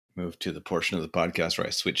move to the portion of the podcast where I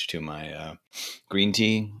switch to my green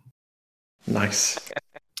tea. Nice.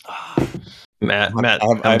 Matt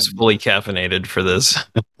comes fully caffeinated for this.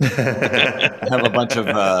 I have a bunch of,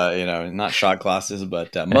 not shot glasses,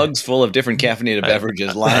 but mugs full of different caffeinated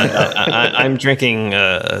beverages lined up. I'm drinking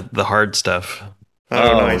the hard stuff.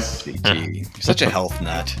 Oh, nice. Gee, you're such a health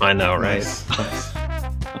nut. I know, right? Nice.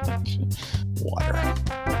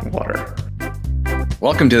 Water.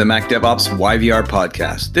 Welcome to the Mac DevOps YVR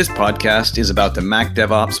podcast. This podcast is about the Mac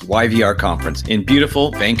DevOps YVR conference in beautiful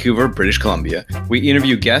Vancouver, British Columbia. We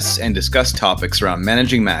interview guests and discuss topics around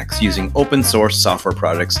managing Macs using open source software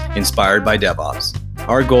products inspired by DevOps.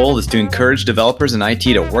 Our goal is to encourage developers and IT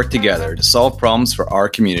to work together to solve problems for our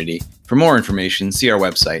community. For more information, see our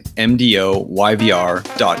website, mdoyvr.com.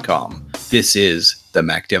 This is the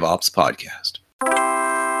Mac DevOps podcast.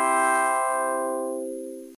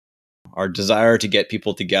 Our desire to get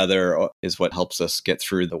people together is what helps us get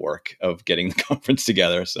through the work of getting the conference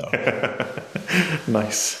together. So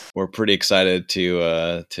nice. We're pretty excited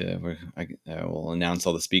to we'll announce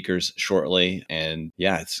all the speakers shortly. And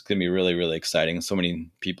yeah, it's going to be really, really exciting. So many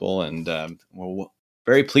people. And we're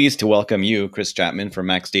very pleased to welcome you, Chris Chapman from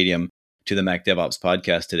Mac Stadium, to the Mac DevOps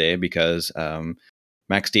podcast today, because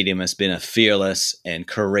Mac Stadium has been a fearless and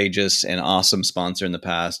courageous and awesome sponsor in the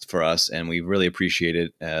past for us, and we really appreciate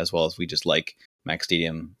it, as well as we just like Mac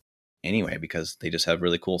Stadium anyway, because they just have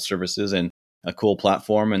really cool services and a cool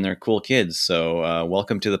platform, and they're cool kids. So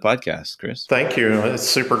welcome to the podcast, Chris. Thank you. It's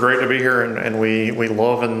super great to be here, and we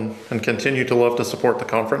love and continue to love to support the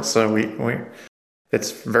conference. So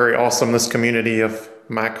it's very awesome, this community of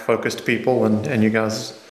Mac-focused people, and you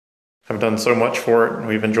guys have done so much for it.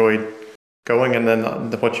 We've enjoyed going, and then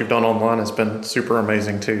what you've done online has been super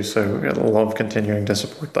amazing too. So I love continuing to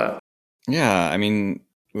support that. Yeah, I mean,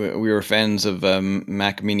 we were fans of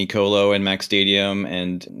Mac Mini Colo and Mac Stadium,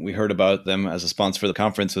 and we heard about them as a sponsor for the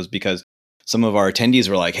conference was because some of our attendees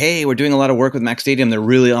were like, "Hey, we're doing a lot of work with Mac Stadium. They're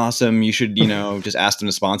really awesome. You should, just ask them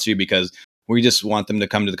to sponsor you because we just want them to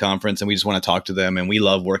come to the conference and we just want to talk to them and we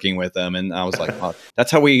love working with them." And I was like, oh,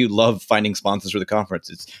 that's how we love finding sponsors for the conference.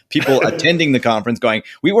 It's people attending the conference going,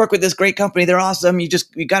 "We work with this great company. They're awesome. You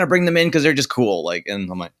got to bring them in because they're just cool."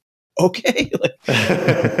 And I'm like, okay.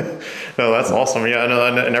 No, that's awesome. Yeah,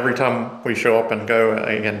 and every time we show up and go,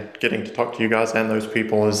 again, getting to talk to you guys and those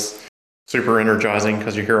people is super energizing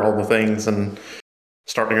because you hear all the things and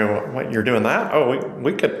start to go, "What, you're doing that? Oh,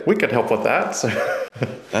 we could help with that." So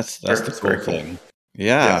that's the cool thing.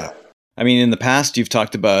 Yeah. I mean, in the past, you've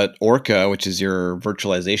talked about Orca, which is your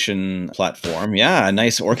virtualization platform. Yeah, a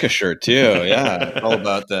nice Orca shirt too. Yeah, all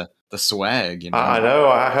about the swag. I know.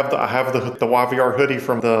 I have the YVR hoodie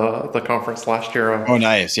from the conference last year. Oh,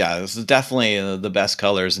 nice. Yeah, this is definitely the best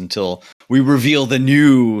colors until we reveal the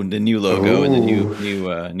new logo. Ooh. And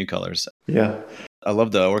the new colors. Yeah, I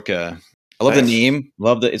love the Orca. I love the name.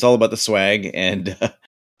 It's all about the swag. And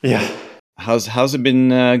yeah. How's it been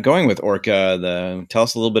going with Orca? Tell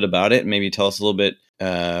us a little bit about it. Maybe tell us a little bit,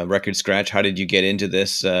 record scratch. How did you get into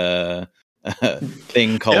this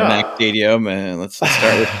thing called Mac Stadium? Let's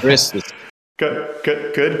start with Chris.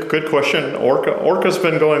 Good question. Orca's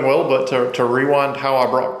been going well, but to rewind how I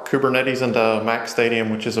brought Kubernetes into Mac Stadium,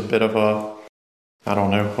 which is a bit of a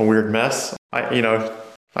weird mess.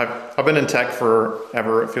 I've been in tech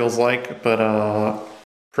forever, it feels like, but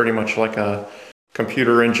pretty much like a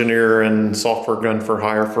computer engineer and software gun for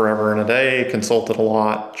hire forever and a day, consulted a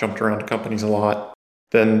lot, jumped around to companies a lot,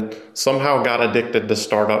 then somehow got addicted to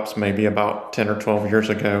startups maybe about 10 or 12 years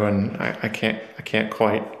ago, and I can't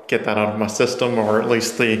quite get that out of my system, or at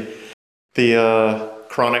least the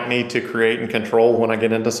chronic need to create and control when I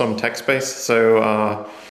get into some tech space. So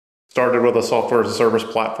started with a software as a service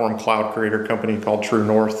platform cloud creator company called True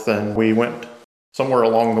North, and we went somewhere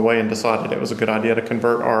along the way and decided it was a good idea to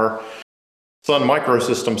convert our Sun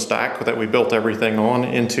microsystem stack that we built everything on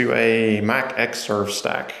into a Mac Xserve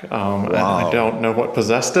stack. Wow. I don't know what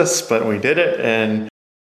possessed us, but we did it, and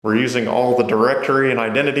we're using all the directory and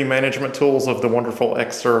identity management tools of the wonderful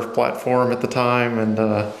Xserve platform at the time,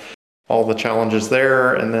 and all the challenges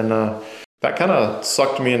there. And then that kind of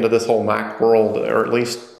sucked me into this whole Mac world, or at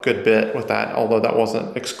least a good bit with that, although that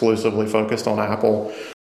wasn't exclusively focused on Apple.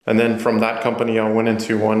 And then from that company, I went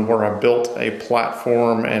into one where I built a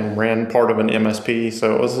platform and ran part of an MSP.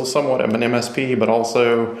 So it was somewhat of an MSP, but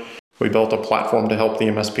also we built a platform to help the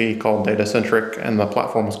MSP called Datacentric, and the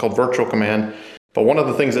platform was called Virtual Command. But one of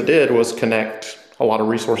the things it did was connect a lot of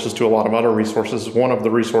resources to a lot of other resources, one of the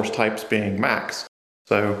resource types being Macs.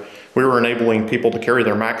 So we were enabling people to carry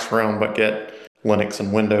their Macs around, but get Linux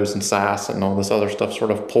and Windows and SaaS and all this other stuff sort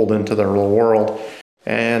of pulled into their little world.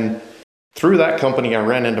 And through that company, I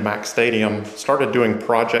ran into Mac Stadium, started doing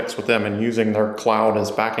projects with them and using their cloud as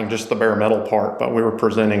backing, just the bare metal part. But we were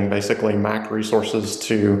presenting basically Mac resources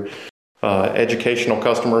to educational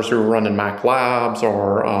customers who were running Mac labs,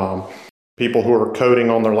 or people who are coding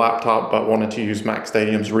on their laptop but wanted to use Mac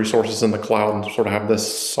Stadium's resources in the cloud and sort of have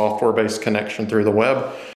this software-based connection through the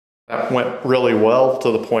web. That went really well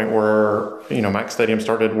to the point where, Mac Stadium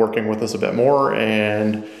started working with us a bit more.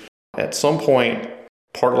 And at some point,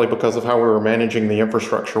 partly because of how we were managing the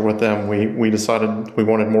infrastructure with them, we decided we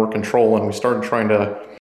wanted more control, and we started trying to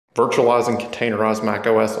virtualize and containerize Mac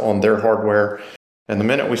OS on their hardware. And the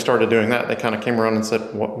minute we started doing that, they kind of came around and said,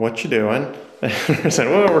 what you doing? And I said,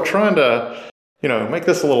 well, we're trying to, make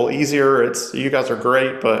this a little easier. You guys are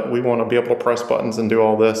great, but we want to be able to press buttons and do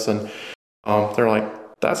all this. And they're like,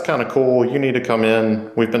 that's kind of cool. You need to come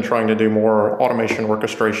in. We've been trying to do more automation,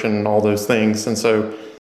 orchestration, and all those things. And so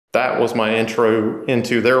that was my intro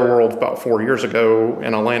into their world about 4 years ago.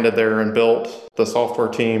 And I landed there and built the software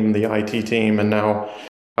team, the IT team, and now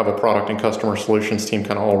have a product and customer solutions team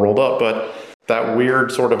kind of all rolled up. But that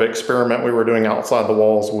weird sort of experiment we were doing outside the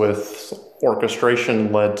walls with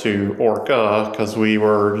orchestration led to Orca, because we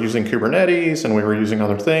were using Kubernetes and we were using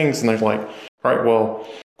other things. And they're like, all right, well,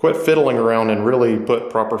 quit fiddling around and really put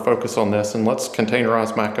proper focus on this, and let's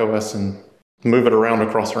containerize Mac OS and move it around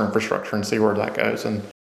across our infrastructure and see where that goes. And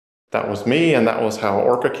that was me, and that was how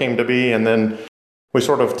Orca came to be. And then we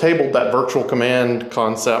sort of tabled that virtual command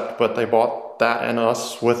concept, but they bought that and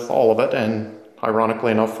us with all of it. And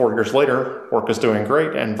ironically enough, 4 years later, Orca's doing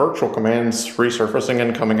great, and virtual commands resurfacing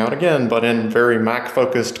and coming out again, but in very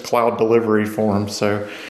Mac-focused cloud delivery form. So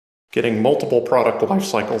getting multiple product life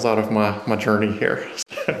cycles out of my journey here.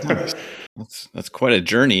 That's quite a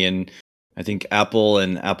journey. And I think Apple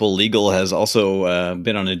and Apple Legal has also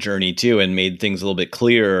been on a journey too, and made things a little bit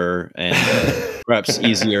clearer and perhaps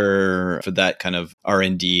easier for that kind of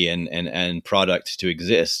R&D and product to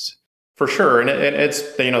exist. For sure. And it's,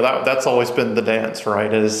 that's always been the dance,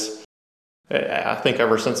 right? I think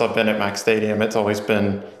ever since I've been at Mac Stadium, it's always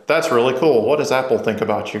been, that's really cool. What does Apple think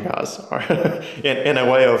about you guys? in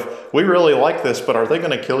a way of, we really like this, but are they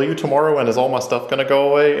going to kill you tomorrow? And is all my stuff going to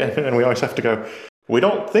go away? And we always have to go, we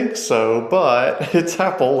don't think so, but it's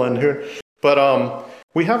Apple. But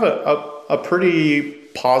we have a pretty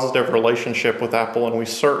positive relationship with Apple. And we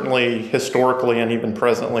certainly historically and even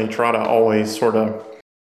presently try to always sort of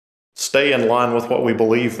stay in line with what we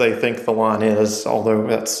believe they think the line is, although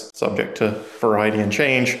that's subject to variety and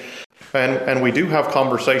change. And we do have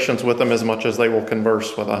conversations with them as much as they will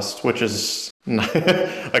converse with us, which is,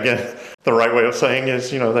 again, the right way of saying is,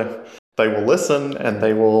 they will listen and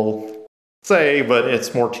they will say, but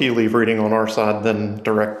it's more tea leaf reading on our side than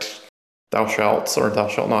direct thou shalts or thou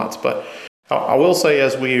shalt nots. But I will say,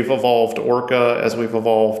 as we've evolved Orca, as we've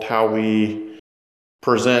evolved how we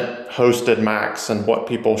present hosted Macs and what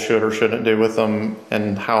people should or shouldn't do with them,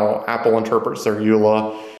 and how Apple interprets their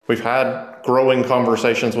EULA, we've had growing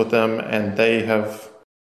conversations with them, and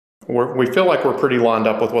we feel like we're pretty lined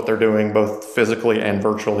up with what they're doing, both physically and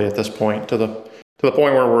virtually at this point, to the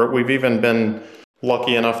point where we've even been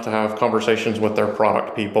lucky enough to have conversations with their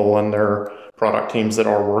product people and their product teams that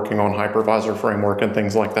are working on hypervisor framework and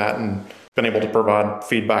things like that, and been able to provide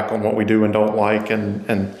feedback on what we do and don't like,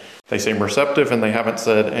 and they seem receptive, and they haven't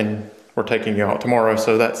said, and we're taking you out tomorrow.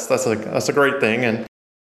 So that's a great thing. And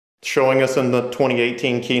showing us in the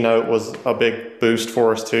 2018 keynote was a big boost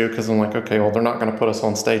for us too, because I'm like, okay, well, they're not going to put us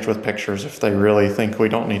on stage with pictures if they really think we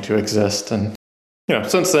don't need to exist. And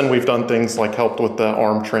since then we've done things like helped with the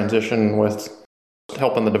ARM transition, with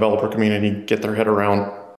helping the developer community get their head around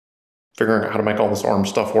figuring out how to make all this ARM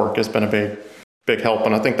stuff work has been a big help.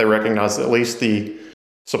 And I think they recognize at least the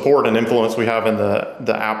support and influence we have in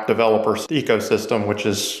the app developers ecosystem, which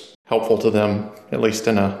is helpful to them, at least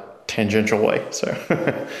in a tangential way.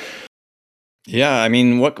 So, yeah, I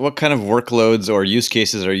mean, what kind of workloads or use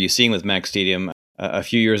cases are you seeing with Mac Stadium? A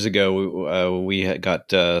few years ago, we had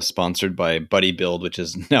got sponsored by Buddy Build, which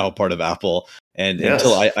is now a part of Apple. And yes,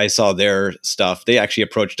 until I saw their stuff, they actually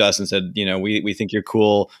approached us and said, we think you're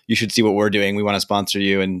cool. You should see what we're doing. We want to sponsor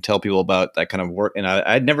you and tell people about that kind of work. And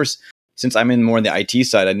I'd never, since I'm in more on the IT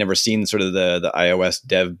side, I'd never seen sort of the iOS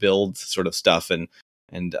dev build sort of stuff. And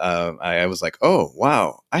I was like, oh,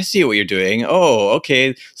 wow, I see what you're doing. Oh,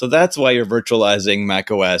 okay. So that's why you're virtualizing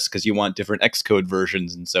Mac OS, because you want different Xcode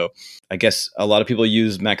versions. And so I guess a lot of people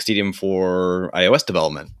use Mac Stadium for iOS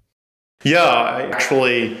development. Yeah,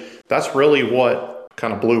 actually, that's really what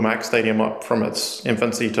kind of blew Mac Stadium up from its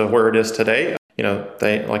infancy to where it is today.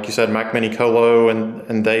 They, like you said, Mac Mini Colo,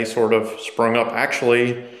 and they sort of sprung up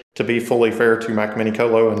actually to be fully fair to Mac Mini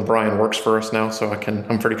Colo, and Brian works for us now, so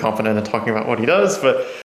I'm pretty confident in talking about what he does. But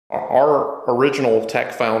our original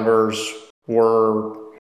tech founders were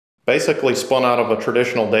basically spun out of a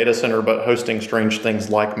traditional data center, but hosting strange things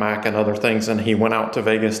like Mac and other things. And he went out to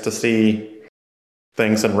Vegas to see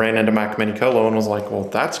things and ran into Mac Mini Colo and was like, well,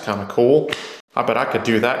 that's kind of cool. I bet I could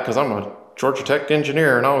do that because I'm a Georgia Tech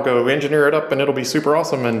engineer, and I'll go engineer it up and it'll be super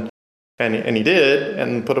awesome. And he did,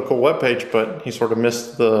 and put a cool web page, but he sort of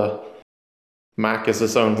missed the Mac is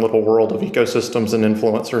its own little world of ecosystems and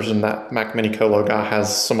influencers, and that Mac Mini Colo guy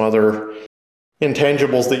has some other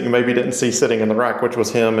intangibles that you maybe didn't see sitting in the rack, which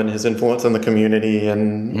was him and his influence in the community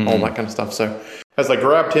and all that kind of stuff. So as I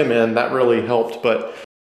grabbed him in, that really helped. But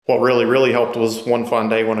what really, really helped was one fine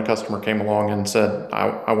day when a customer came along and said,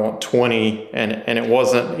 I want 20. And it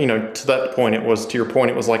wasn't, to that point, it was, to your point,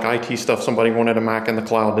 it was like IT stuff. Somebody wanted a Mac in the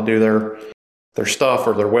cloud to do their stuff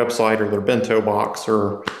or their website or their bento box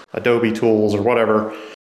or Adobe tools or whatever.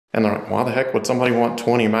 And they're like, why the heck would somebody want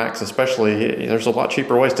 20 Macs? Especially, there's a lot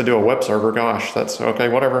cheaper ways to do a web server. Gosh, that's okay,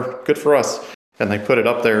 whatever, good for us. And they put it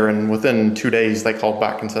up there, and within 2 days, they called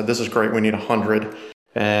back and said, this is great, we need 100.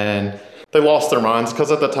 And they lost their minds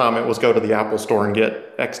because at the time it was go to the Apple store and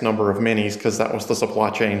get X number of minis because that was the supply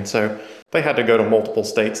chain. So they had to go to multiple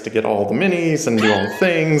states to get all the minis and do all the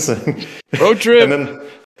things. Road trip. And then,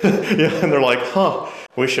 yeah, and they're like,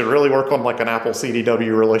 we should really work on like an Apple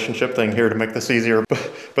CDW relationship thing here to make this easier.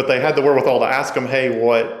 But they had the wherewithal to ask them, hey,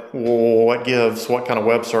 what gives, what kind of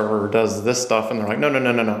web server does this stuff? And they're like, no.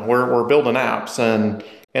 We're building apps, and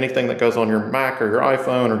anything that goes on your Mac or your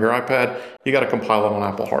iPhone or your iPad, you got to compile it on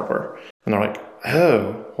Apple hardware. And they're like,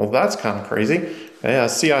 oh, well, that's kind of crazy. Yeah,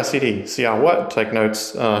 CI/CD. CI what? Take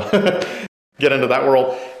notes. Get into that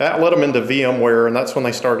world. That led them into VMware, and that's when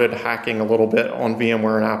they started hacking a little bit on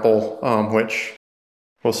VMware and Apple, which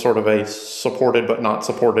was sort of a supported but not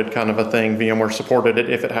supported kind of a thing. VMware supported it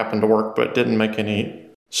if it happened to work, but didn't make any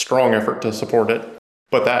strong effort to support it.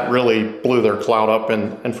 But that really blew their cloud up,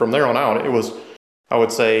 and from there on out, it was, I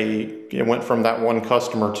would say, it went from that one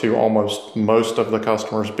customer to almost most of the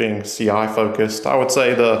customers being CI focused. I would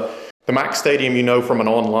say the Mac Stadium, from an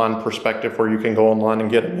online perspective where you can go online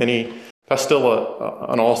and get a mini, that's still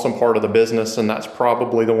an awesome part of the business, and that's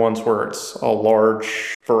probably the ones where it's a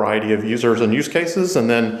large variety of users and use cases. And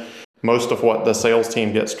then most of what the sales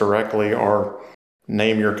team gets directly are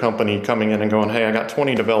name your company coming in and going, hey, I got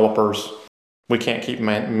 20 developers. We can't keep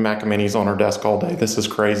Mac Minis on our desk all day. This is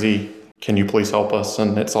crazy. Can you please help us?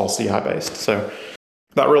 And it's all CI based. So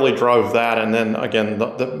that really drove that. And then again,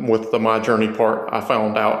 with the My Journey part, I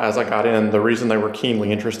found out as I got in, the reason they were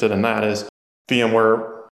keenly interested in that is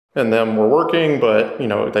VMware and them were working, but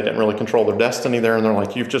they didn't really control their destiny there. And they're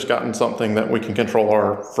like, you've just gotten something that we can control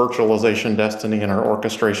our virtualization destiny and our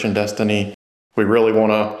orchestration destiny. We really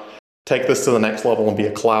want to take this to the next level and be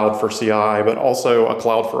a cloud for CI, but also a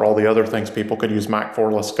cloud for all the other things people could use Mac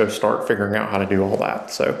for. Let's go start figuring out how to do all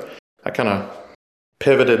that. So I kind of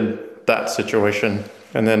pivoted that situation.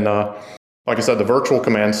 And then, like I said, the virtual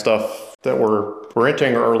command stuff that we're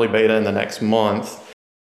entering early beta in the next month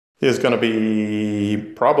is going to be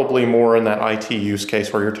probably more in that IT use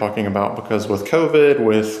case where you're talking about, because with COVID,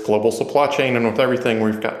 with global supply chain, and with everything,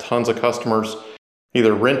 we've got tons of customers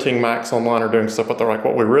either renting Macs online or doing stuff, but they're like,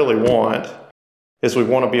 what we really want is we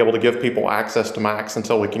want to be able to give people access to Macs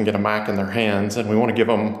until we can get a Mac in their hands, and we want to give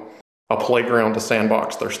them a playground to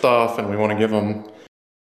sandbox their stuff, and we want to give them,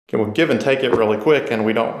 give and take it really quick, and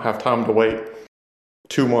we don't have time to wait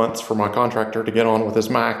 2 months for my contractor to get on with his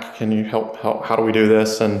Mac. Can you help? How do we do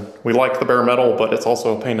this? And we like the bare metal, but it's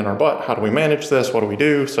also a pain in our butt. How do we manage this? What do we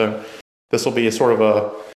do? So this will be a sort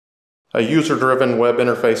of a user-driven web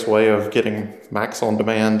interface way of getting Macs on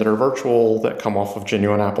demand that are virtual, that come off of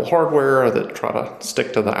genuine Apple hardware, that try to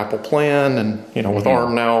stick to the Apple plan. And, with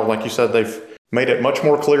ARM now, like you said, they've made it much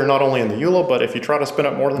more clear, not only in the EULA, but if you try to spin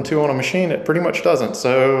up more than 2 on a machine, it pretty much doesn't.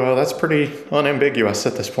 So that's pretty unambiguous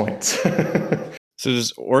at this point. So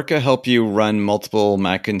does Orca help you run multiple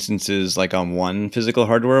Mac instances like on one physical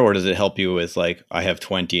hardware, or does it help you with like, I have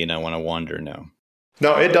 20 and I want to wander now?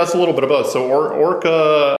 No, it does a little bit of both. So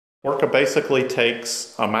Orca basically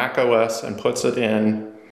takes a Mac OS and puts it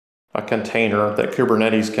in a container that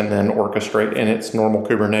Kubernetes can then orchestrate in its normal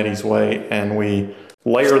Kubernetes way. And we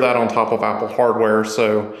layer that on top of Apple hardware.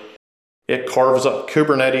 So it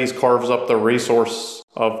Kubernetes carves up the resource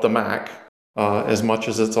of the Mac as much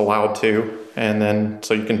as it's allowed to. And then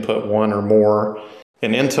so you can put one or more.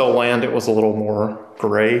 In Intel land, it was a little more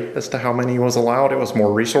gray as to how many was allowed. It was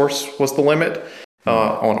more resource was the limit.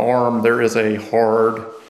 On ARM, there is a hard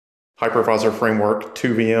hypervisor framework,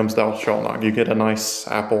 2 VMs, thou shalt not. You get a nice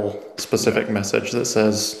Apple specific message that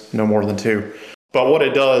says no more than 2. But what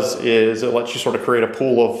it does is it lets you sort of create a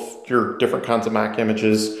pool of your different kinds of Mac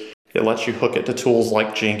images. It lets you hook it to tools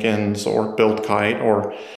like Jenkins or BuildKite,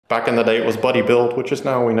 or back in the day it was Buddy Build, which is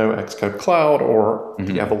now we know Xcode Cloud, or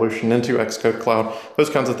the evolution into Xcode Cloud, those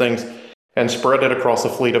kinds of things, and spread it across a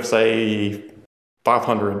fleet of, say,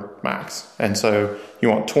 500 Macs. And so you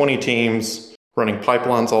want 20 teams running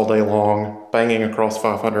pipelines all day long, banging across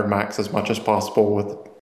 500 Macs as much as possible with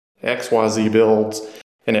XYZ builds.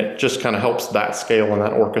 And it just kind of helps that scale and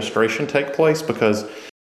that orchestration take place, because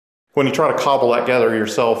when you try to cobble that together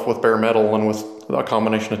yourself with bare metal and with a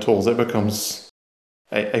combination of tools, it becomes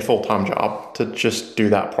a full-time job to just do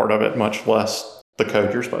that part of it, much less the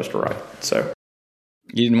code you're supposed to write. So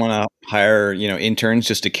you didn't want to hire, interns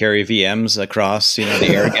just to carry VMs across, the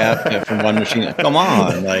air gap from one machine. Come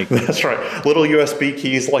on, like that's right. Little USB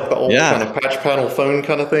keys, like the old kind of patch panel phone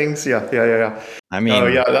kind of things. Yeah. I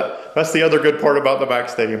mean, that's the other good part about the Mac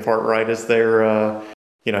Stadium part, right? Is they're,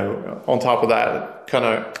 on top of that, kind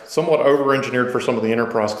of somewhat over-engineered for some of the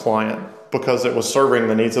enterprise client, because it was serving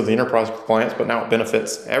the needs of the enterprise clients, but now it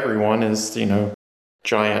benefits everyone. Is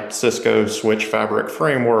giant Cisco switch fabric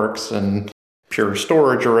frameworks and pure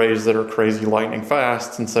storage arrays that are crazy lightning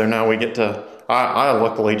fast. And so now we get to, I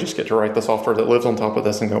luckily just get to write the software that lives on top of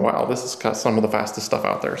this and go, wow, this is kind of some of the fastest stuff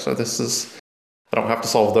out there. So I don't have to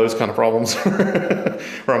solve those kind of problems where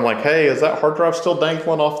I'm like, hey, is that hard drive still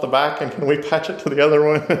dangling off the back and can we patch it to the other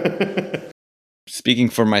one? Speaking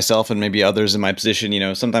for myself and maybe others in my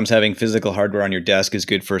position, sometimes having physical hardware on your desk is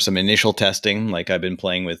good for some initial testing. Like I've been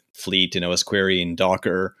playing with Fleet and OS Query and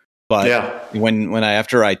Docker. But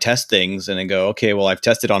after I test things and I go, okay, well, I've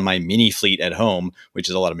tested on my mini fleet at home, which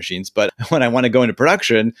is a lot of machines. But when I want to go into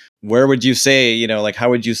production, where would you say, how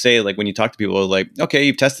would you say, like when you talk to people, like, okay,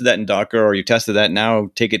 you've tested that in Docker or you tested that,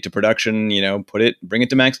 now take it to production, bring it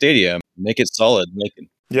to Mac Stadium, make it solid.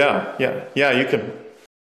 Yeah. You can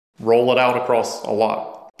roll it out across a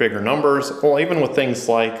lot bigger numbers. Well, even with things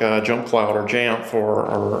like Jump Cloud or Jamf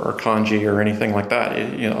or Kanji or anything like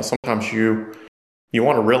that, sometimes you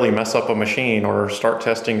want to really mess up a machine or start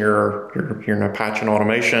testing your patch and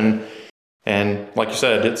automation. And like you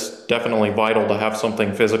said, it's definitely vital to have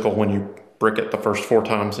something physical when you brick it the first 4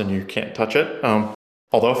 times and you can't touch it.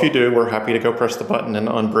 Although if you do, we're happy to go press the button and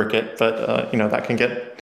unbrick it. But, that can get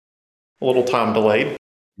a little time delayed.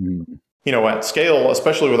 Mm-hmm. At scale,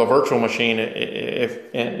 especially with a virtual machine,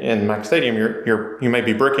 if in Mac Stadium, you may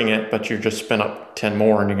be bricking it, but you just spin up 10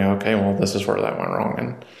 more and you go, okay, well, this is where that went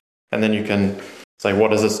wrong. And then you can say,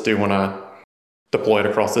 what does this do when I deploy it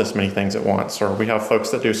across this many things at once? Or we have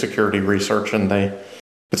folks that do security research, and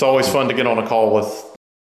it's always fun to get on a call with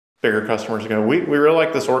bigger customers and go, we really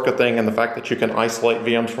like this Orca thing and the fact that you can isolate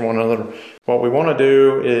VMs from one another. What we want to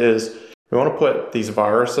do is we want to put these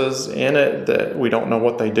viruses in it that we don't know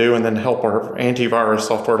what they do, and then help our antivirus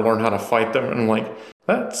software to learn how to fight them. And I'm like,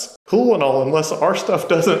 that's cool and all, unless our stuff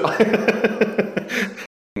doesn't.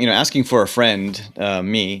 Asking for a friend,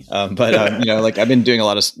 me, but I've been doing a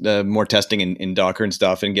lot of more testing in Docker and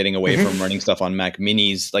stuff, and getting away from running stuff on Mac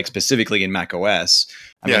Minis, like specifically in Mac OS.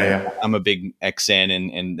 I'm a big XN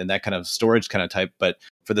and that kind of storage kind of type, but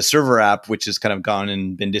for the server app, which has kind of gone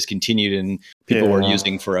and been discontinued, and people were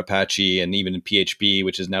using for Apache and even PHP,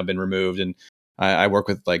 which has now been removed. And I work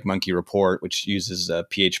with like Monkey Report, which uses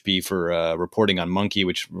PHP for reporting on Monkey,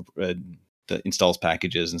 which installs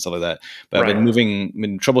packages and stuff like that. But I've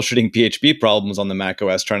been troubleshooting PHP problems on the Mac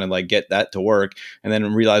OS, trying to like get that to work, and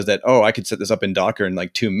then realized that, I could set this up in Docker in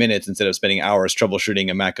like 2 minutes instead of spending hours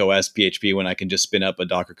troubleshooting a Mac OS PHP, when I can just spin up a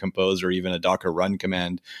Docker Compose or even a Docker run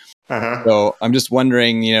command. So I'm just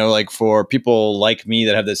wondering, for people like me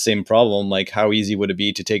that have the same problem, like how easy would it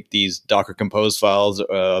be to take these Docker Compose files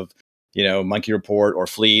of Monkey Report or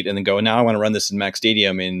Fleet, and then go, now I want to run this in Mac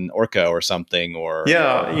Stadium in Orca or something, or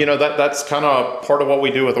that's kind of part of what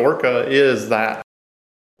we do with Orca, is that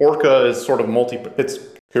Orca is sort of it's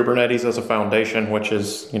Kubernetes as a foundation, which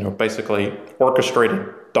is basically orchestrated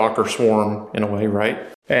Docker Swarm in a way, right?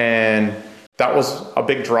 And that was a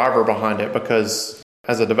big driver behind it, because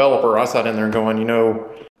as a developer, I sat in there going,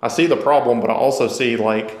 I see the problem, but I also see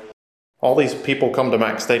like all these people come to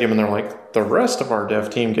Mac Stadium and they're like, the rest of our dev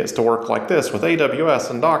team gets to work like this with AWS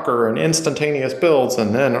and Docker and instantaneous builds.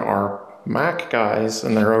 And then our Mac guys,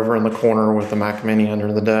 and they're over in the corner with the Mac Mini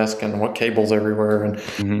under the desk and what cables everywhere. And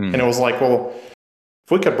it was like, well,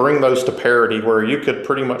 if we could bring those to parity where you could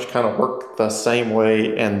pretty much kind of work the same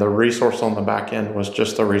way, and the resource on the back end was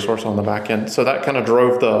just the resource on the back end. So that kind of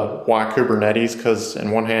drove the why Kubernetes, because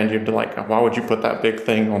in one hand you'd be like, why would you put that big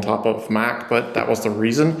thing on top of Mac? But that was the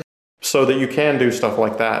reason. so that you can do stuff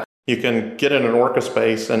like that. You can get in an Orca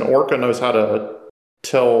space, and Orca knows how to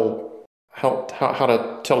tell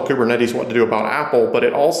Kubernetes what to do about Apple, but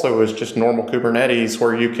it also is just normal Kubernetes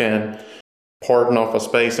where you can pardon off a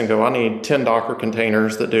space and go, I need 10 Docker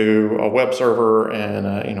containers that do a web server and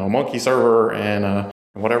a Monkey server and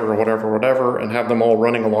whatever, and have them all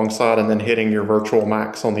running alongside, and then hitting your virtual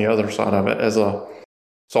Macs on the other side of it as a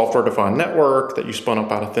software-defined network that you spun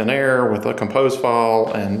up out of thin air with a compose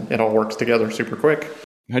file, and it all works together super quick.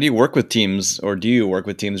 How do you work with teams, or do you work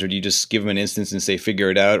with teams, or do you just give them an instance and say, figure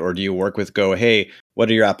it out? Or do you work with hey, what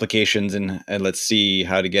are your applications, and let's see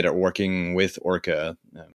how to get it working with Orca?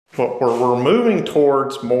 Well, we're moving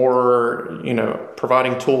towards more,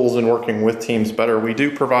 providing tools and working with teams better. We do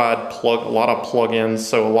provide a lot of plugins,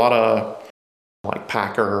 so a lot of like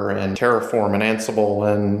Packer and Terraform and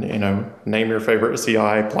Ansible and, name your favorite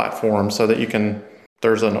CI platform, so that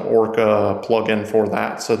there's an Orca plugin for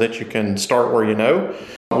that, so that you can start where you know.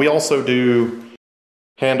 We also do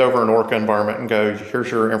hand over an Orca environment and go, here's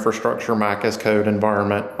your infrastructure Mac as code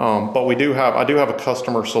environment. But I do have a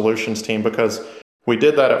customer solutions team, because we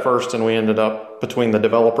did that at first, and we ended up, between the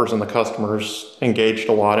developers and the customers, engaged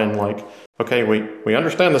a lot in like, okay, we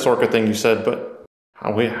understand this Orca thing you said, but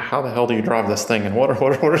how the hell do you drive this thing, and what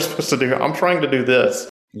are we supposed to do? I'm trying to do this.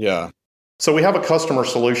 Yeah. So we have a customer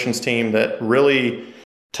solutions team that really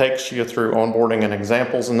takes you through onboarding and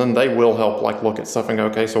examples, and then they will help look at stuff and go,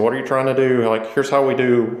 okay, so what are you trying to do? Here's how we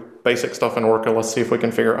do basic stuff in Orca. Let's see if we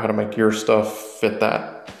can figure out how to make your stuff fit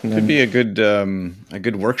that. Could be a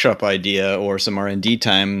good workshop idea, or some R&D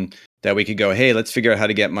time that we could go, hey, let's figure out how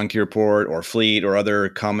to get Monkey Report or Fleet or other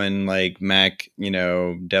common Mac,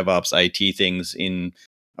 DevOps IT things in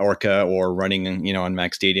Orca or running, on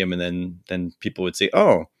Mac Stadium. And then people would say,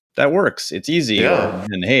 oh, that works. It's easy. Yeah.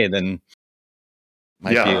 And hey, then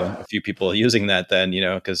might be a few people using that then,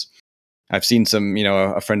 because I've seen some,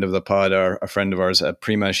 a friend of the pod, or a friend of ours,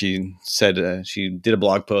 Prima, she said she did a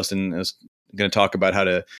blog post and was going to talk about how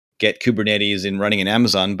to get Kubernetes in running in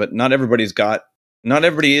Amazon, but not everybody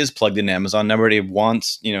is plugged in Amazon. Nobody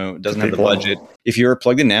wants, doesn't have the budget. If you're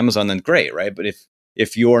plugged in Amazon, then great, right? But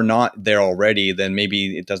if you're not there already, then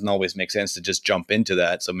maybe it doesn't always make sense to just jump into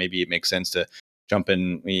that. So maybe it makes sense to jump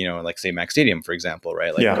in, say Mac Stadium, for example,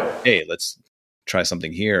 right? Hey, let's try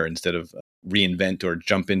something here instead of reinvent or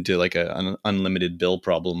jump into an unlimited bill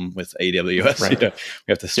problem with AWS. Right. We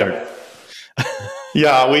have to start.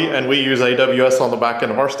 Yeah, we use AWS on the back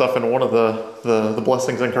end of our stuff, and one of the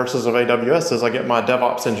blessings and curses of AWS is I get my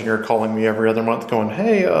DevOps engineer calling me every other month going,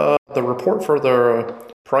 hey, the report for the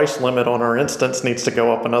price limit on our instance needs to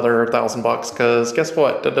go up another $1,000 because guess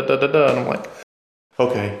what? And I'm like,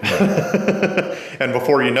 okay. And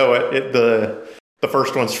before you know it, the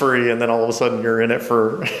first one's free, and then all of a sudden you're in it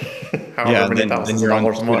for however many thousands of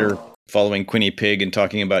dollars a month. Following Quinny Pig and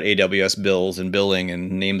talking about AWS bills and billing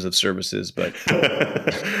and names of services, but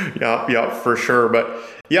yeah, for sure. But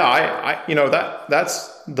yeah, I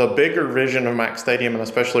that's the bigger vision of Mac Stadium, and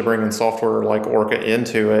especially bringing software like Orca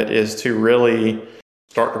into it, is to really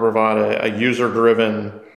start to provide a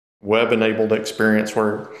user-driven, web-enabled experience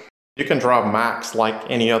where you can drive Macs like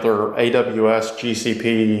any other AWS,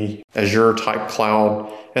 GCP, Azure type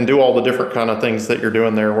cloud, and do all the different kind of things that you're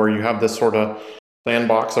doing there, where you have this sort of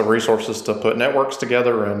sandbox of resources to put networks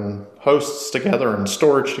together and hosts together and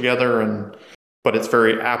storage together, but it's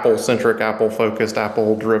very Apple-centric, Apple-focused,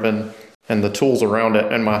 Apple-driven, and the tools around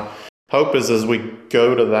it. And my hope is as we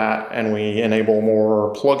go to that and we enable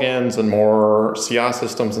more plugins and more CI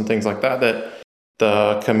systems and things like that, that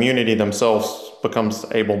the community themselves becomes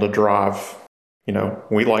able to drive,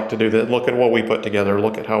 we like to do that. Look at what we put together.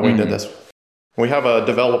 Look at how we did this. We have a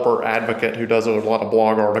developer advocate who does a lot of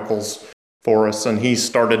blog articles for us, and he's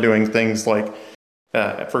started doing things like,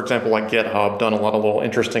 for example, like GitHub, done a lot of little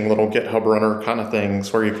interesting little GitHub runner kind of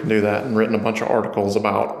things where you can do that, and written a bunch of articles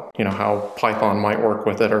about, how Python might work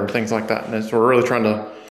with it or things like that. And we're really trying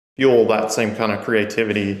to fuel that same kind of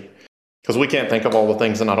creativity, because we can't think of all the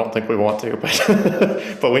things, and I don't think we want to,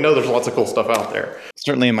 but we know there's lots of cool stuff out there.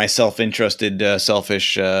 Certainly in my self-interested,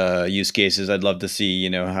 selfish use cases, I'd love to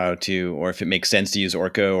see, how to, or if it makes sense to use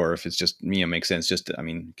Orca, or if it's just, makes sense just to,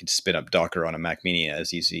 you could spin up Docker on a Mac Mini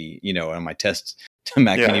as easy, on my tests to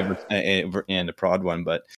Mac Mini and a prod one,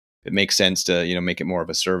 but it makes sense to, make it more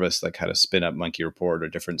of a service, like how to spin up Monkey Report or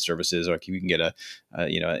different services, or you can get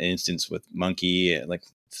an instance with Monkey, like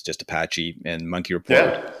it's just Apache and Monkey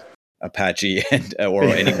Report. Yeah. Apache and or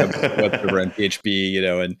any web server and PHP,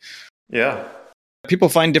 and yeah, people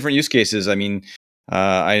find different use cases.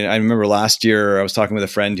 I remember last year I was talking with a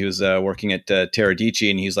friend who's working at Teradici,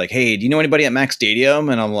 and he's like, "Hey, do you know anybody at Mac Stadium?"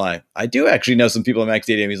 And I'm like, "I do actually know some people at Mac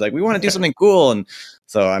Stadium." He's like, "We want to do something cool." And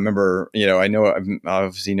so I remember, I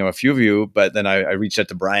obviously know a few of you, but then I reached out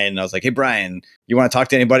to Brian and I was like, "Hey, Brian, you want to talk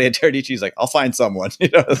to anybody at Teradici?" He's like, "I'll find someone."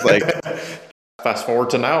 It's like, fast forward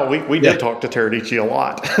to now, we did talk to Teradici a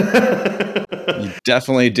lot. You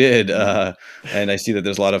definitely did. And I see that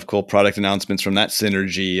there's a lot of cool product announcements from that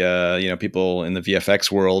synergy. People in the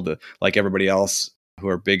VFX world, like everybody else, who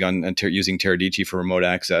are big on using Teradici for remote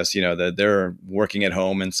access, that they're working at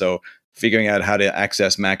home. And so figuring out how to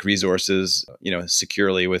access Mac resources,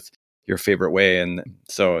 securely with your favorite way. And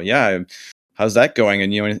so, yeah, how's that going?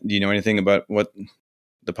 And do you know anything about what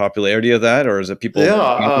the popularity of that, or is it people?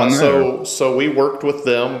 So we worked with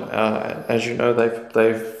them. As you know,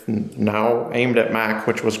 they've now aimed at Mac,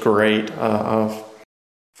 which was great. I've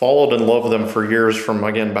followed and loved them for years, from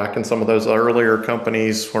again back in some of those earlier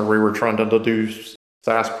companies where we were trying to do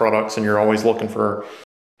SaaS products, and you're always looking for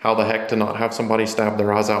how the heck to not have somebody stab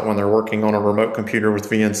their eyes out when they're working on a remote computer with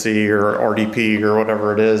VNC or RDP or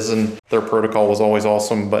whatever it is, and their protocol was always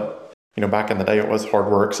awesome, but back in the day, it was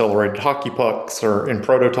hardware accelerated hockey pucks or in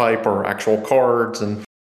prototype or actual cards. And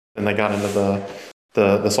they got into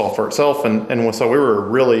the software itself. And so we were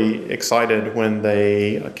really excited when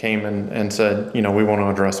they came and said, we want to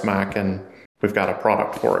address Mac and we've got a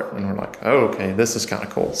product for it. And we're like, oh, okay, this is kind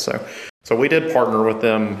of cool. So we did partner with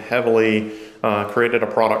them heavily, created a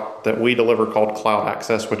product that we deliver called Cloud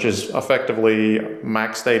Access, which is effectively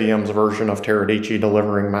Mac Stadium's version of Teradici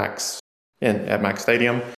delivering Macs at Mac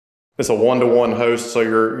Stadium. It's a one-to-one host, so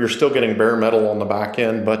you're still getting bare metal on the back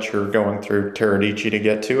end, but you're going through Teradici to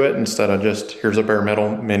get to it instead of just here's a bare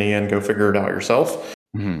metal mini and go figure it out yourself.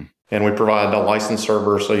 Mm-hmm. And we provide a license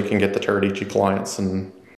server so you can get the Teradici clients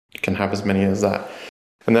and you can have as many as that.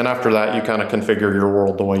 And then after that, you kind of configure your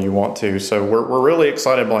world the way you want to. So we're really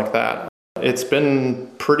excited like that. It's been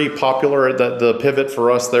pretty popular. That the pivot for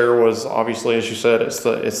us there was obviously, as you said, it's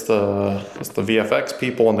the VFX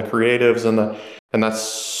people and the creatives and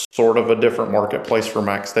that's sort of a different marketplace for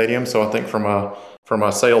Mac Stadium. So I think from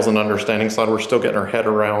a sales and understanding side, we're still getting our head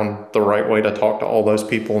around the right way to talk to all those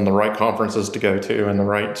people and the right conferences to go to and the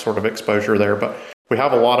right sort of exposure there. But we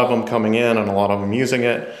have a lot of them coming in and a lot of them using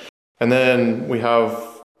it. And then we have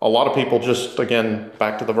a lot of people just, again,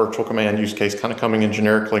 back to the virtual command use case, kind of coming in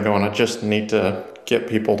generically going, I just need to get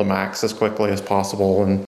people to Macs as quickly as possible.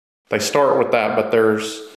 And they start with that, but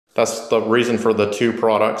that's the reason for the two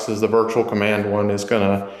products is the virtual command one is going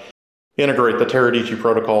to integrate the Teradici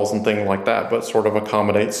protocols and things like that, but sort of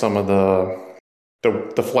accommodate some of the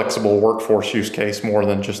flexible workforce use case more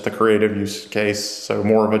than just the creative use case. So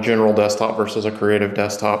more of a general desktop versus a creative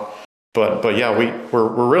desktop. But yeah, we're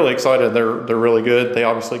really excited. They're really good. They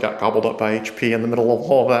obviously got gobbled up by HP in the middle of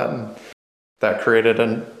all of that, and that created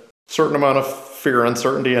a certain amount of fear,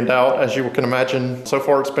 uncertainty, and doubt, as you can imagine. So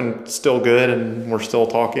far, it's been still good, and we're still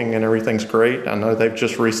talking, and everything's great. I know they've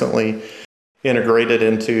just recently integrated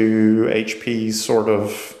into HP's sort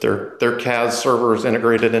of their CAS servers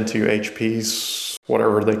integrated into HP's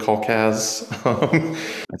whatever they call CAS. I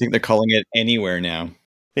think they're calling it Anywhere now.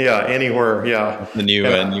 Yeah, Anywhere. Yeah, the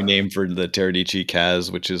new name for the Teradici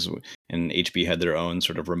CAS, which is, and HP had their own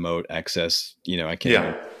sort of remote access. I can't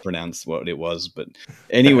even pronounce what it was, but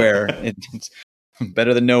Anywhere. It's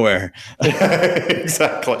better than nowhere.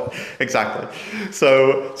 Exactly.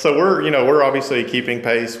 So we're obviously keeping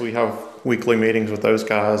pace. We have weekly meetings with those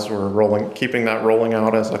guys. We're keeping that rolling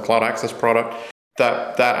out as a cloud access product.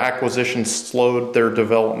 That acquisition slowed their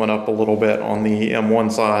development up a little bit on the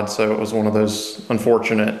M1 side. So it was one of those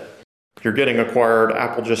unfortunate, you're getting acquired.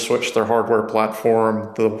 Apple just switched their hardware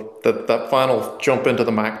platform. That final jump into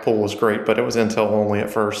the Mac pool was great, but it was Intel only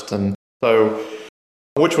at first. And so,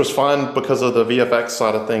 which was fine because of the VFX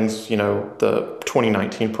side of things. The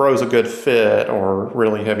 2019 Pro is a good fit, or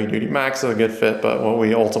really heavy duty Macs is a good fit. But what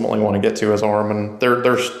we ultimately want to get to is ARM. And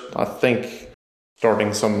there's, I think,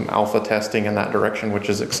 starting some alpha testing in that direction, which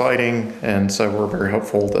is exciting. And so we're very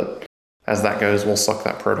hopeful that as that goes, we'll suck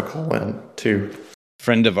that protocol in too.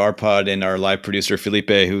 Friend of our pod and our live producer,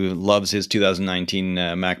 Felipe, who loves his 2019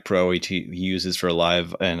 Mac Pro, he uses for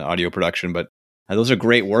live and audio production. But those are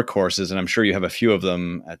great workhorses, and I'm sure you have a few of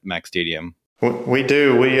them at Mac Stadium. We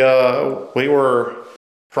do. We were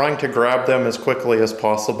trying to grab them as quickly as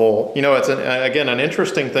possible. It's an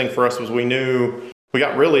interesting thing for us was we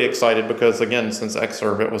got really excited because, again, since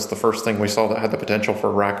Xserve, it was the first thing we saw that had the potential for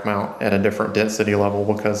rack mount at a different density level,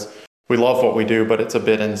 because we love what we do, but it's a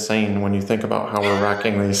bit insane when you think about how we're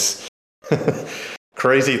racking these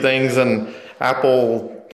crazy things. And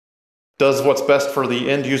Apple does what's best for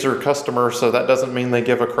the end user customer. So that doesn't mean they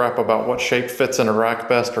give a crap about what shape fits in a rack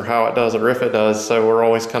best or how it does or if it does. So we're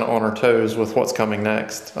always kind of on our toes with what's coming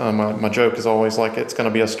next. My joke is always like, it's going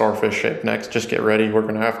to be a starfish shape next. Just get ready. We're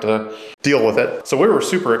going to have to deal with it. So we were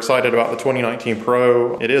super excited about the 2019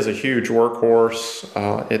 Pro. It is a huge workhorse.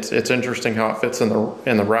 It's interesting how it fits in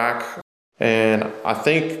the rack. And I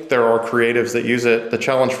think there are creatives that use it. The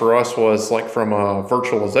challenge for us was like from a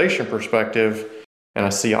virtualization perspective and a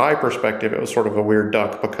CI perspective, it was sort of a weird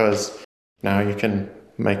duck because now you can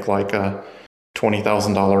make like a $20,000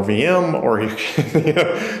 VM or you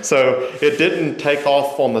can, so it didn't take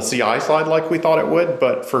off on the CI side like we thought it would,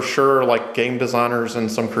 but for sure, like game designers and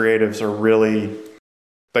some creatives are really,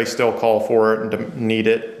 they still call for it and need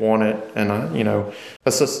it, want it. And,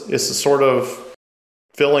 it's a sort of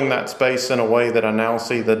filling that space in a way that I now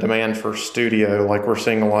see the demand for studio. Like we're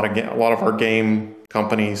seeing a lot of our game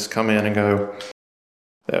companies come in and go,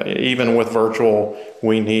 even with virtual,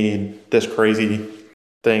 we need this crazy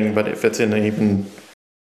thing, but it fits in an even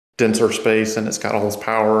denser space and it's got all this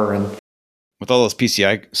power. And with all those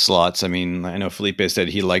PCI slots, I mean, I know Felipe said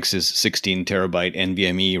he likes his 16 terabyte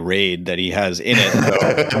NVMe RAID that he has in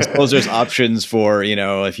it. So I suppose there's options for,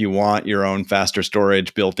 if you want your own faster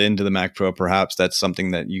storage built into the Mac Pro, perhaps that's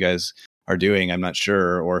something that you guys are doing. I'm not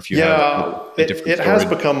sure. Or if you have it has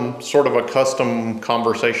become sort of a custom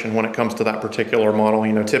conversation when it comes to that particular model.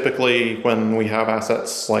 Typically when we have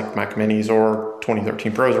assets like Mac Minis or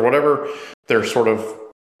 2013 Pros or whatever, they're sort of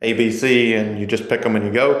ABC and you just pick them and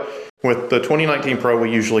you go. With the 2019 Pro,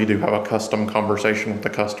 we usually do have a custom conversation with the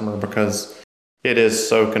customer because it is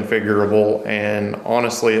so configurable, and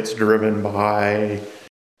honestly, it's driven by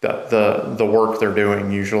the work they're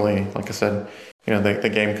doing. Usually, like I said, the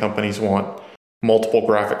game companies want multiple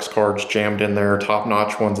graphics cards jammed in there,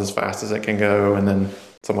 top-notch ones as fast as it can go, and then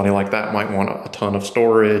somebody like that might want a ton of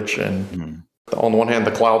storage. And on the one hand,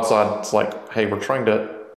 the cloud side, it's like, hey, we're trying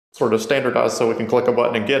to sort of standardize so we can click a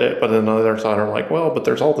button and get it. But then the other side are like, well, but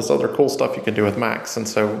there's all this other cool stuff you can do with Macs. And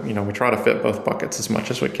so, we try to fit both buckets as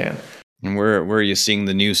much as we can. And where are you seeing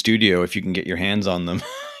the new studio if you can get your hands on them?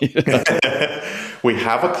 We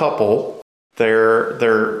have a couple. We're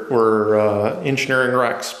engineering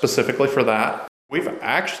racks specifically for that. We've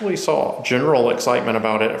actually saw general excitement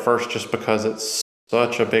about it at first just because it's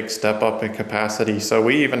such a big step up in capacity. So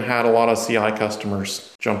we even had a lot of CI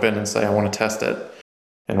customers jump in and say, I want to test it.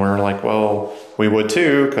 And we're like, well, we would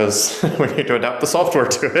too, because we need to adapt the software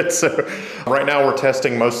to it. So right now we're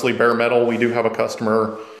testing mostly bare metal. We do have a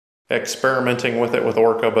customer experimenting with it with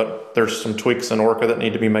Orca, but there's some tweaks in Orca that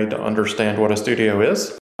need to be made to understand what a studio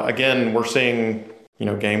is. Again, we're seeing,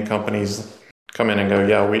 game companies come in and go,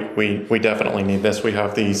 yeah, we definitely need this. We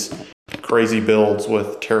have these crazy builds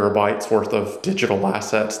with terabytes worth of digital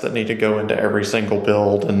assets that need to go into every single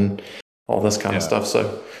build and all this kind of stuff.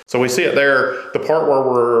 So we see it there. The part where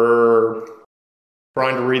we're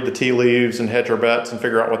trying to read the tea leaves and hedge our bets and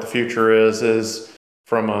figure out what the future is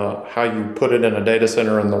from how you put it in a data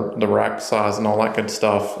center and the rack size and all that good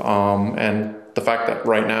stuff. And the fact that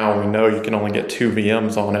right now we know you can only get 2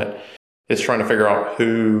 VMs on it, it's trying to figure out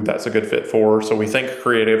who that's a good fit for. So we think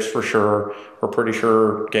creatives for sure. We're pretty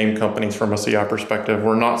sure game companies from a CI perspective.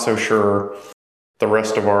 We're not so sure the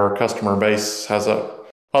rest of our customer base has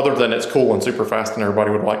other than it's cool and super fast and everybody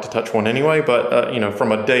would like to touch one anyway. But,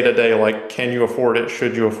 from a day-to-day, like, can you afford it?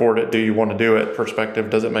 Should you afford it? Do you want to do it? Perspective,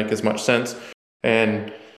 does it make as much sense?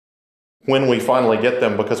 And when we finally get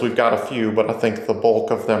them, because we've got a few, but I think the bulk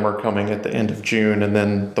of them are coming at the end of June. And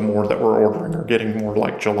then the more that we're ordering are getting more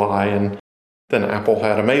like July. And then Apple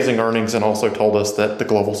had amazing earnings and also told us that the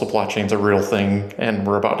global supply chain's a real thing and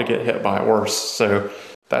we're about to get hit by it worse. So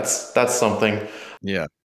that's something. Yeah.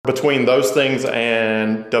 Between those things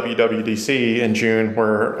and WWDC in June,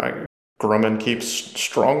 where Grumman keeps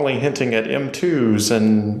strongly hinting at M2s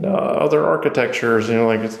and other architectures,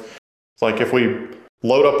 it's like if we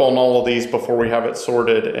load up on all of these before we have it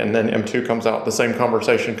sorted and then M2 comes out, the same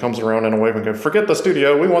conversation comes around in a wave and go, forget the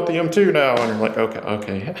studio, we want the M2 now. And you're like,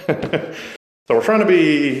 okay. So we're trying to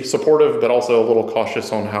be supportive, but also a little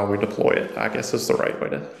cautious on how we deploy it, I guess is the right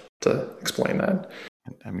way to explain that.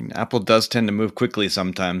 I mean, Apple does tend to move quickly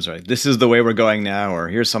sometimes, right? This is the way we're going now, or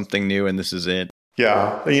here's something new and this is it.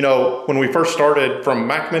 Yeah. When we first started from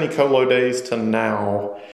Mac Mini Colo days to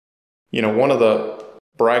now, one of the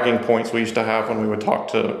bragging points we used to have when we would talk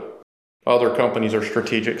to other companies or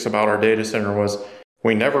strategics about our data center was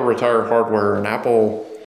we never retire hardware, and Apple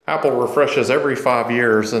refreshes every 5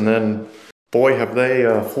 years, and then boy, have they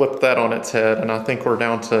flipped that on its head. And I think we're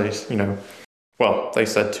down to, well, they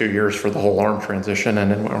said 2 years for the whole ARM transition,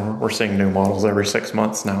 and then we're seeing new models every 6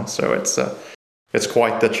 months now. So it's it's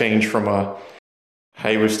quite the change from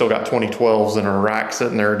hey, we've still got 2012s in our rack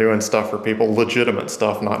sitting there doing stuff for people, legitimate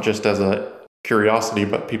stuff, not just as a curiosity,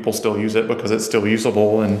 but people still use it because it's still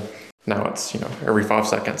usable. And now it's, every 5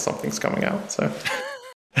 seconds something's coming out. So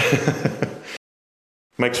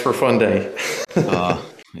makes for a fun day.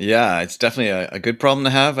 Yeah, it's definitely a good problem to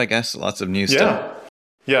have, I guess. Lots of new stuff.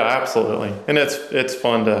 Yeah, absolutely. And it's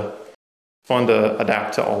fun to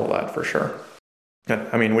adapt to all of that for sure.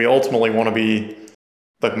 I mean, we ultimately want to be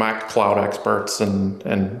the Mac cloud experts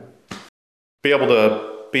and be able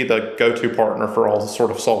to be the go-to partner for all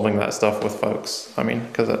sort of solving that stuff with folks. I mean,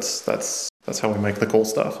 because that's how we make the cool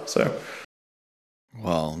stuff. So,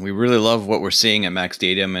 well, we really love what we're seeing at Mac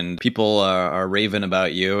Stadium, and people are raving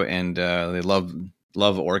about you, and they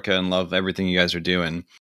love Orca and love everything you guys are doing.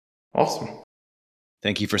 Awesome.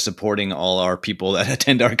 Thank you for supporting all our people that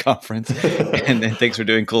attend our conference, and thanks for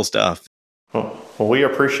doing cool stuff. Well, we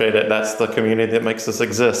appreciate it. That's the community that makes us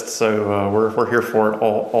exist. So we're here for it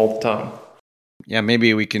all the time. Yeah,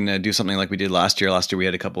 maybe we can do something like we did last year. Last year we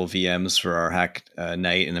had a couple of VMs for our hack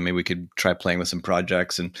night, and then maybe we could try playing with some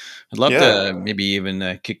projects. And I'd love to maybe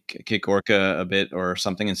even kick Orca a bit or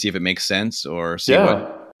something and see if it makes sense, or see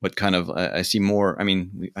what kind of I see more. I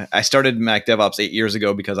mean, I started Mac DevOps 8 years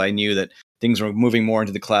ago because I knew that things were moving more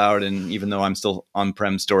into the cloud, and even though I'm still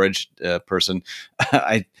on-prem storage person,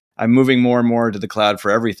 I'm moving more and more to the cloud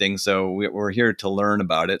for everything. So we're here to learn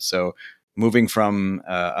about it. So moving from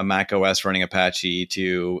a Mac OS running Apache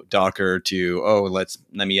to Docker to,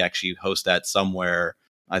 let me actually host that somewhere,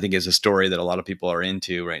 I think is a story that a lot of people are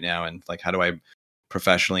into right now. And like, how do I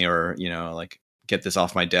professionally or, get this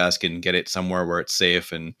off my desk and get it somewhere where it's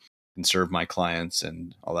safe and serve my clients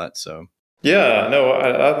and all that. So. Yeah, no,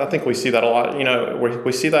 I think we see that a lot.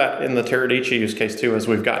 We see that in the Teradata use case too, as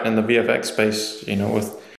we've gotten in the VFX space,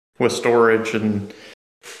 with storage and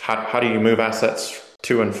how do you move assets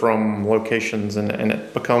to and from locations, and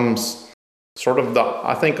it becomes sort of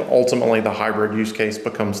I think ultimately the hybrid use case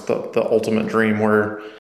becomes the ultimate dream, where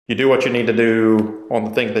you do what you need to do on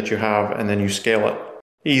the thing that you have, and then you scale it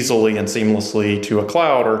easily and seamlessly to a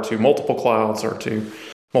cloud or to multiple clouds or to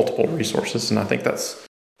multiple resources. And I think that's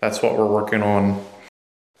what we're working on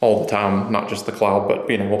all the time, not just the cloud, but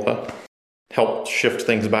being able to help shift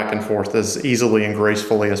things back and forth as easily and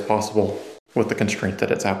gracefully as possible, with the constraint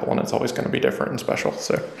that it's Apple and it's always going to be different and special.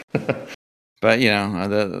 So, but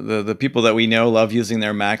the people that we know love using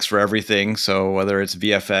their Macs for everything. So whether it's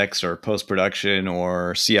VFX or post-production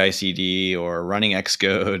or CI/CD or running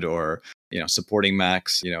Xcode or supporting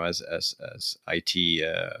Macs, as IT,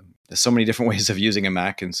 there's so many different ways of using a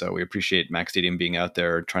Mac, and so we appreciate Mac Stadium being out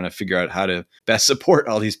there trying to figure out how to best support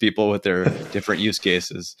all these people with their different use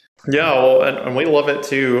cases. Yeah, well, and we love it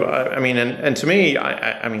too. I mean, and to me,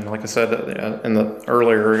 I mean, like I said in the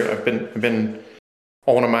earlier, I've been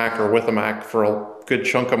on a Mac or with a Mac for a good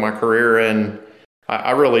chunk of my career, and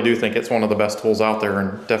I really do think it's one of the best tools out there.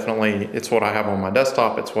 And definitely, it's what I have on my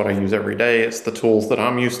desktop. It's what I use every day. It's the tools that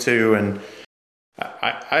I'm used to, and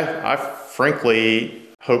I frankly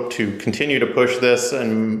hope to continue to push this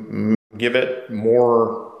and give it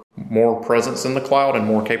more presence in the cloud and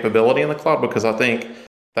more capability in the cloud, because I think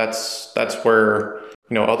that's where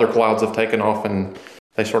other clouds have taken off, and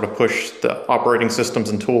they sort of push the operating systems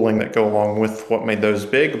and tooling that go along with what made those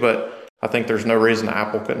big. But I think there's no reason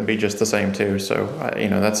Apple couldn't be just the same too. So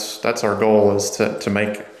that's our goal, is to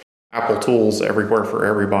make Apple tools everywhere for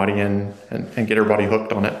everybody and get everybody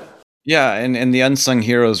hooked on it. Yeah, and the unsung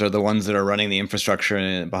heroes are the ones that are running the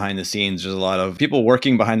infrastructure behind the scenes. There's a lot of people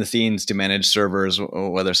working behind the scenes to manage servers,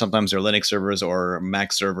 whether sometimes they're Linux servers or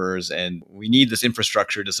Mac servers, and we need this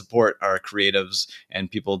infrastructure to support our creatives and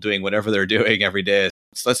people doing whatever they're doing every day.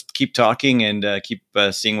 So let's keep talking and keep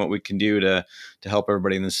seeing what we can do to help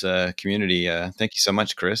everybody in this community. Thank you so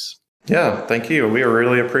much, Chris. Yeah, thank you. We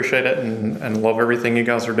really appreciate it and love everything you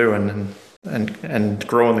guys are doing, and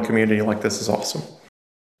growing the community like this is awesome.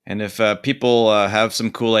 And if people have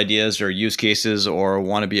some cool ideas or use cases or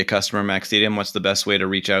want to be a customer of Mac Stadium, what's the best way to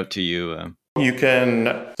reach out to you? You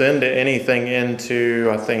can send anything into,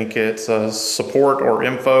 I think it's support or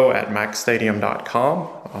info at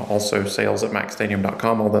macstadium.com. Also sales at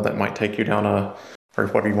macstadium.com, although that might take you down or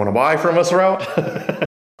what do you want to buy from us route.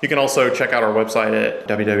 You can also check out our website at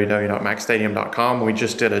www.macstadium.com. We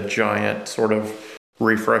just did a giant sort of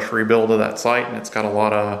refresh rebuild of that site, and it's got a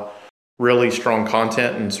lot of really strong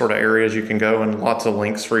content and sort of areas you can go, and lots of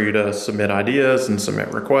links for you to submit ideas and submit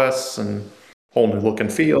requests, and whole new look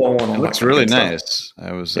and feel. And it looks really nice.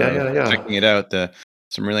 I was checking it out.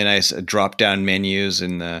 Some really nice drop-down menus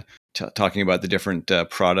and talking about the different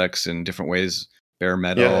products and different ways, bare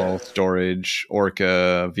metal, storage,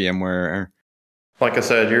 Orca, VMware. like I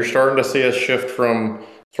said, you're starting to see us shift from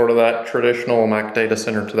sort of that traditional Mac data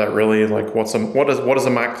center to that really like what does a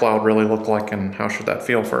Mac cloud really look like, and how should that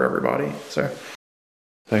feel for everybody? So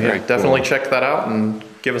yeah, definitely check that out and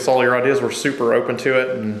give us all your ideas. We're super open to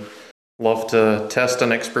it and love to test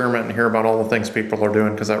and experiment and hear about all the things people are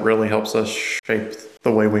doing, because that really helps us shape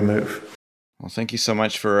the way we move. Well, thank you so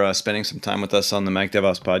much for spending some time with us on the Mac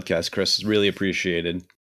DevOps podcast, Chris. Really appreciated.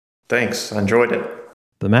 Thanks. I enjoyed it.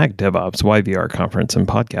 The Mac DevOps YVR conference and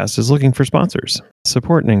podcast is looking for sponsors.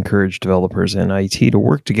 Support and encourage developers and IT to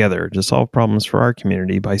work together to solve problems for our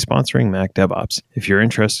community by sponsoring Mac DevOps. If you're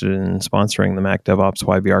interested in sponsoring the Mac DevOps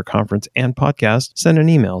YVR conference and podcast, send an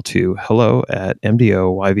email to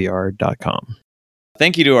hello@mdoyvr.com.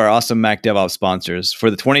 Thank you to our awesome Mac DevOps sponsors.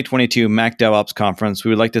 For the 2022 Mac DevOps conference, we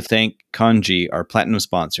would like to thank Kanji, our platinum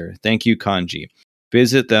sponsor. Thank you, Kanji.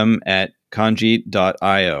 Visit them at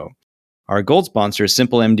kanji.io. Our gold sponsor is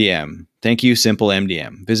SimpleMDM. Thank you,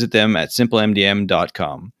 SimpleMDM. Visit them at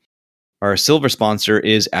simplemdm.com. Our silver sponsor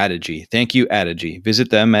is Adigy. Thank you, Adigy. Visit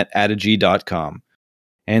them at adigy.com.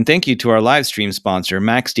 And thank you to our live stream sponsor,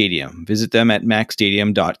 MacStadium. Visit them at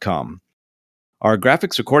macstadium.com. Our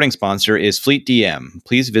graphics recording sponsor is FleetDM.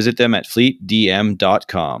 Please visit them at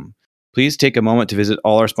fleetdm.com. Please take a moment to visit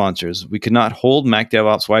all our sponsors. We could not hold Mac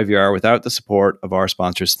DevOps YVR without the support of our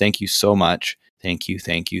sponsors. Thank you so much. Thank you,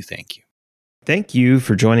 thank you, thank you. Thank you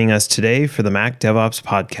for joining us today for the Mac DevOps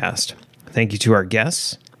podcast. Thank you to our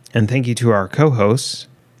guests, and thank you to our co-hosts.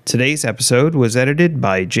 Today's episode was edited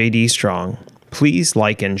by JD Strong. Please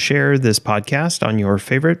like and share this podcast on your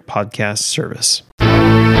favorite podcast service.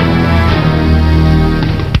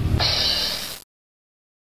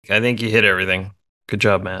 I think you hit everything. Good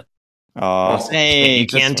job, Matt. Oh,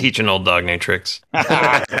 thanks. You can teach an old dog new tricks.